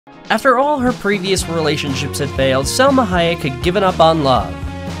After all her previous relationships had failed, Salma Hayek had given up on love.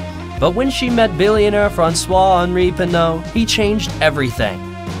 But when she met billionaire François-Henri Pinault, he changed everything.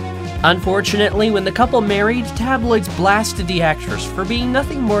 Unfortunately, when the couple married, tabloids blasted the actress for being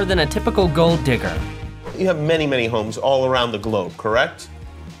nothing more than a typical gold digger. You have many, many homes all around the globe, correct?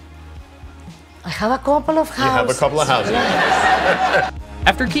 I have a couple of houses. You have a couple of houses.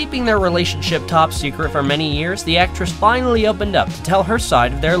 After keeping their relationship top secret for many years, the actress finally opened up to tell her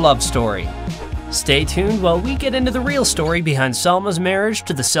side of their love story. Stay tuned while we get into the real story behind Salma's marriage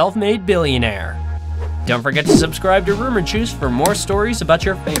to the self-made billionaire. Don't forget to subscribe to Rumour Juice for more stories about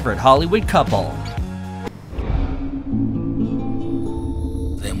your favorite Hollywood couple.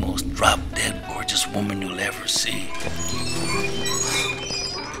 The most drop-dead gorgeous woman you'll ever see.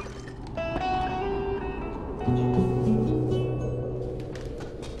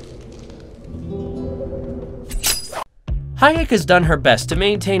 Hayek has done her best to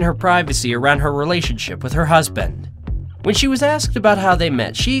maintain her privacy around her relationship with her husband. When she was asked about how they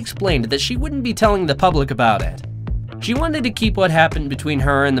met, she explained that she wouldn't be telling the public about it. She wanted to keep what happened between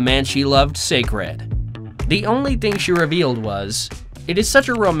her and the man she loved sacred. The only thing she revealed was, "It is such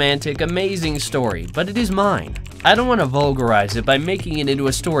a romantic, amazing story, but it is mine. I don't want to vulgarize it by making it into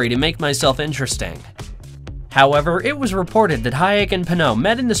a story to make myself interesting." However, it was reported that Hayek and Pinault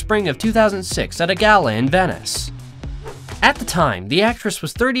met in the spring of 2006 at a gala in Venice. At the time, the actress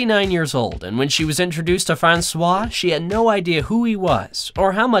was 39 years old, and when she was introduced to Francois, she had no idea who he was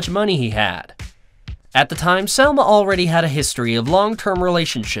or how much money he had. At the time, Salma already had a history of long-term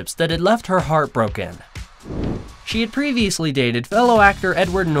relationships that had left her heartbroken. She had previously dated fellow actor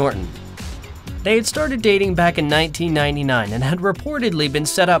Edward Norton. They had started dating back in 1999 and had reportedly been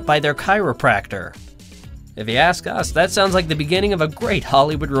set up by their chiropractor. If you ask us, that sounds like the beginning of a great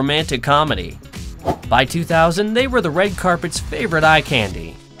Hollywood romantic comedy. By 2000, they were the red carpet's favorite eye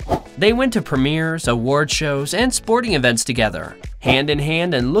candy. They went to premieres, award shows, and sporting events together, hand in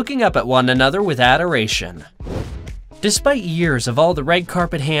hand and looking up at one another with adoration. Despite years of all the red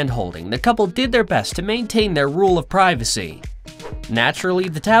carpet hand-holding, the couple did their best to maintain their rule of privacy. Naturally,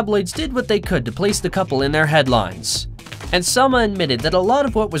 the tabloids did what they could to place the couple in their headlines. And Salma admitted that a lot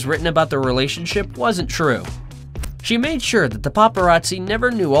of what was written about their relationship wasn't true. She made sure that the paparazzi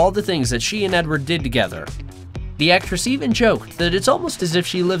never knew all the things that she and Edward did together. The actress even joked that it's almost as if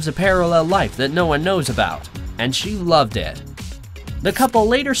she lives a parallel life that no one knows about, and she loved it. The couple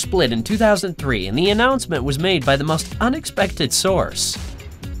later split in 2003, and the announcement was made by the most unexpected source.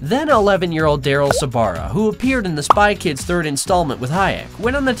 Then 11-year-old Daryl Sabara, who appeared in the Spy Kids' third installment with Hayek,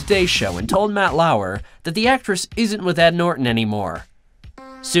 went on the Today Show and told Matt Lauer that the actress isn't with Ed Norton anymore.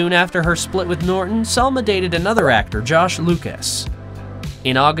 Soon after her split with Norton, Salma dated another actor, Josh Lucas.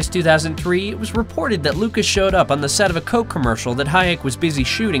 In August 2003, it was reported that Lucas showed up on the set of a Coke commercial that Hayek was busy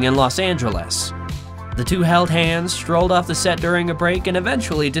shooting in Los Angeles. The two held hands, strolled off the set during a break, and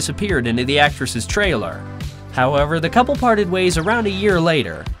eventually disappeared into the actress's trailer. However, the couple parted ways around a year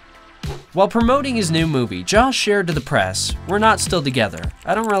later. While promoting his new movie, Josh shared to the press, "We're not still together.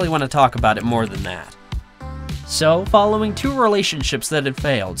 I don't really want to talk about it more than that." So, following two relationships that had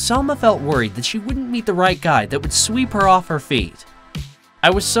failed, Salma felt worried that she wouldn't meet the right guy that would sweep her off her feet. "I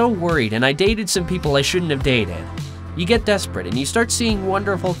was so worried, and I dated some people I shouldn't have dated. You get desperate and you start seeing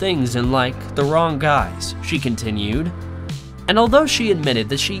wonderful things in, like, the wrong guys," she continued. And although she admitted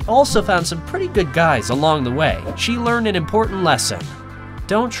that she also found some pretty good guys along the way, she learned an important lesson.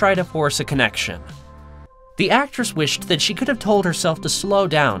 Don't try to force a connection. The actress wished that she could have told herself to slow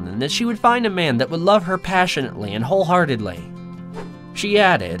down and that she would find a man that would love her passionately and wholeheartedly. She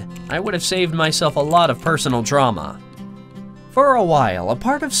added, "I would have saved myself a lot of personal drama." For a while, a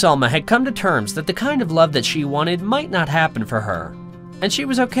part of Salma had come to terms that the kind of love that she wanted might not happen for her, and she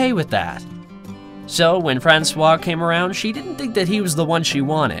was okay with that. So when Francois came around, she didn't think that he was the one she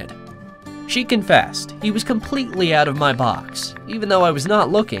wanted. She confessed, "He was completely out of my box. Even though I was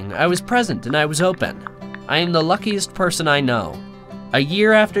not looking, I was present and I was open. I am the luckiest person I know." A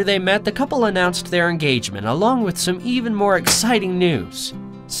year after they met, the couple announced their engagement, along with some even more exciting news.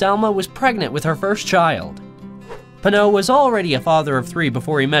 Salma was pregnant with her first child. Pinault was already a father of 3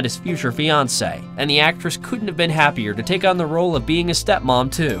 before he met his future fiancée, and the actress couldn't have been happier to take on the role of being a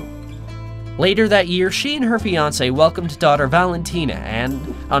stepmom too. Later that year, she and her fiancé welcomed daughter Valentina,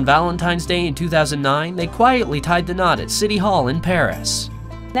 and on Valentine's Day in 2009, they quietly tied the knot at City Hall in Paris.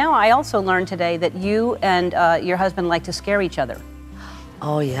 Now, I also learned today that you and your husband like to scare each other.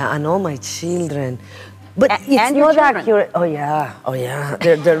 Oh yeah, and all my children. But it's and your not children. accurate. Oh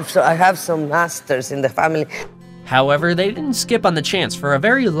yeah. So I have some masters in the family. However, they didn't skip on the chance for a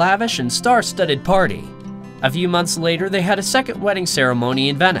very lavish and star-studded party. A few months later, they had a second wedding ceremony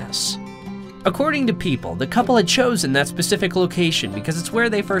in Venice. According to People, the couple had chosen that specific location because it's where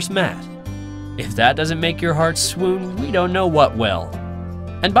they first met. If that doesn't make your heart swoon, we don't know what will.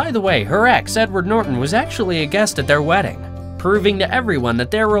 And by the way, her ex, Edward Norton, was actually a guest at their wedding, proving to everyone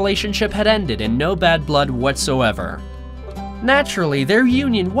that their relationship had ended in no bad blood whatsoever. Naturally, their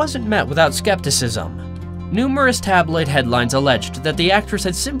union wasn't met without skepticism. Numerous tabloid headlines alleged that the actress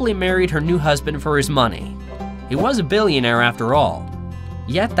had simply married her new husband for his money. He was a billionaire after all.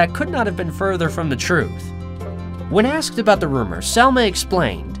 Yet that could not have been further from the truth. When asked about the rumors, Salma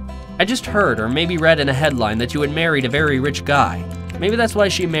explained, "I just heard or maybe read in a headline that you had married a very rich guy. Maybe that's why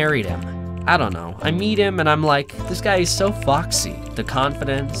she married him. I don't know. I meet him and I'm like, this guy is so foxy. The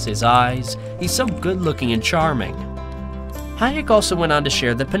confidence, his eyes, he's so good looking and charming." Hayek also went on to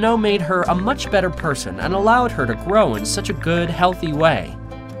share that Pinault made her a much better person and allowed her to grow in such a good, healthy way.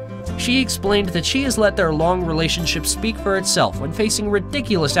 She explained that she has let their long relationship speak for itself when facing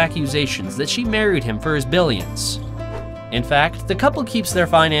ridiculous accusations that she married him for his billions. In fact, the couple keeps their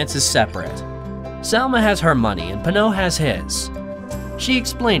finances separate. Salma has her money and Pinault has his. She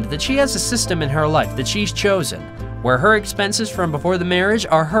explained that she has a system in her life that she's chosen, where her expenses from before the marriage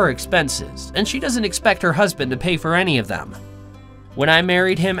are her expenses, and she doesn't expect her husband to pay for any of them. "When I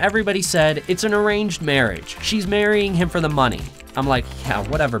married him, everybody said, it's an arranged marriage. She's marrying him for the money." I'm like, yeah,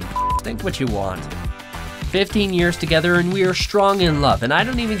 whatever, think what you want. 15 years together and we are strong in love, and I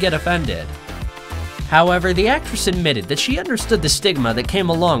don't even get offended. However, the actress admitted that she understood the stigma that came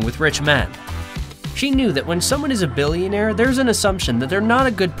along with rich men. She knew that when someone is a billionaire, there's an assumption that they're not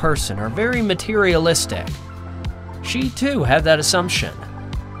a good person or very materialistic. She too had that assumption.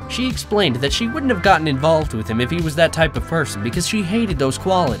 She explained that she wouldn't have gotten involved with him if he was that type of person because she hated those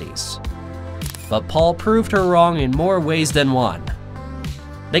qualities. But Paul proved her wrong in more ways than one.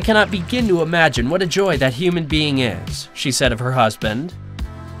 "They cannot begin to imagine what a joy that human being is," she said of her husband.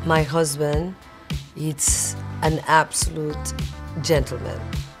 My husband, it's an absolute gentleman.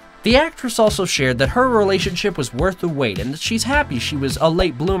 The actress also shared that her relationship was worth the wait and that she's happy she was a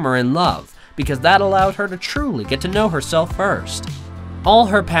late bloomer in love because that allowed her to truly get to know herself first. All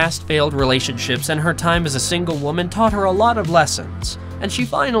her past failed relationships and her time as a single woman taught her a lot of lessons, and she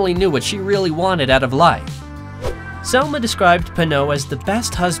finally knew what she really wanted out of life. Salma described Pinault as the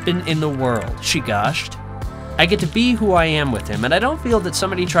best husband in the world. She gushed, "I get to be who I am with him, and I don't feel that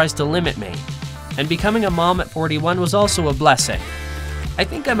somebody tries to limit me. And becoming a mom at 41 was also a blessing. I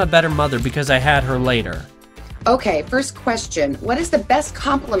think I'm a better mother because I had her later." Okay, first question. What is the best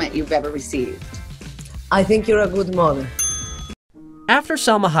compliment you've ever received? I think you're a good mother. After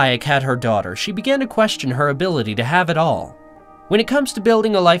Salma Hayek had her daughter, she began to question her ability to have it all. When it comes to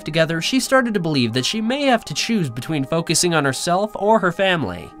building a life together, she started to believe that she may have to choose between focusing on herself or her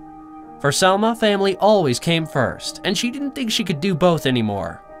family. For Salma, family always came first, and she didn't think she could do both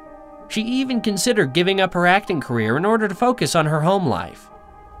anymore. She even considered giving up her acting career in order to focus on her home life.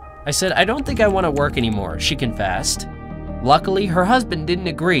 "I said, I don't think I want to work anymore," she confessed. Luckily, her husband didn't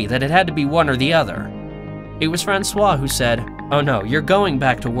agree that it had to be one or the other. It was François who said, "Oh no, you're going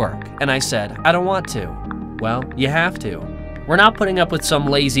back to work." And I said, "I don't want to." "Well, you have to. We're not putting up with some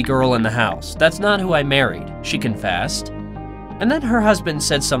lazy girl in the house. That's not who I married," she confessed. And then her husband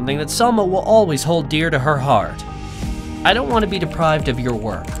said something that Salma will always hold dear to her heart. "I don't want to be deprived of your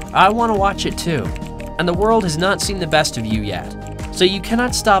work. I want to watch it too. And the world has not seen the best of you yet. So you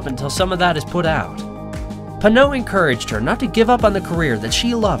cannot stop until some of that is put out." Pinault encouraged her not to give up on the career that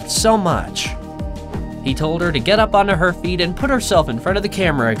she loved so much. He told her to get up onto her feet and put herself in front of the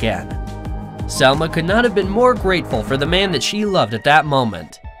camera again. Salma could not have been more grateful for the man that she loved at that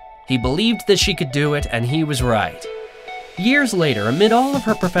moment. He believed that she could do it, and he was right. Years later, amid all of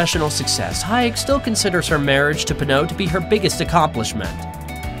her professional success, Hayek still considers her marriage to Pinault to be her biggest accomplishment.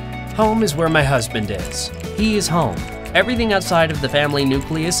 "Home is where my husband is. He is home. Everything outside of the family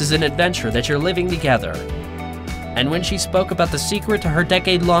nucleus is an adventure that you're living together." And when she spoke about the secret to her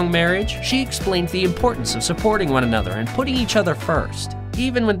decade-long marriage, she explained the importance of supporting one another and putting each other first,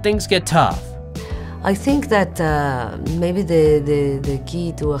 even when things get tough. I think that maybe the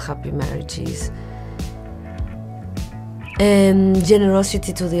key to a happy marriage is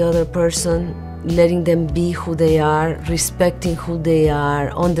generosity to the other person, letting them be who they are, respecting who they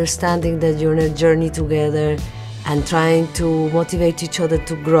are, understanding that you're on a journey together, and trying to motivate each other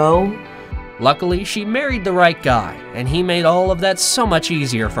to grow. Luckily, she married the right guy, and he made all of that so much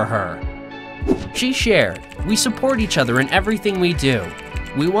easier for her. She shared, "We support each other in everything we do.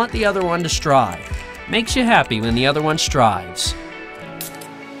 We want the other one to strive. Makes you happy when the other one strives."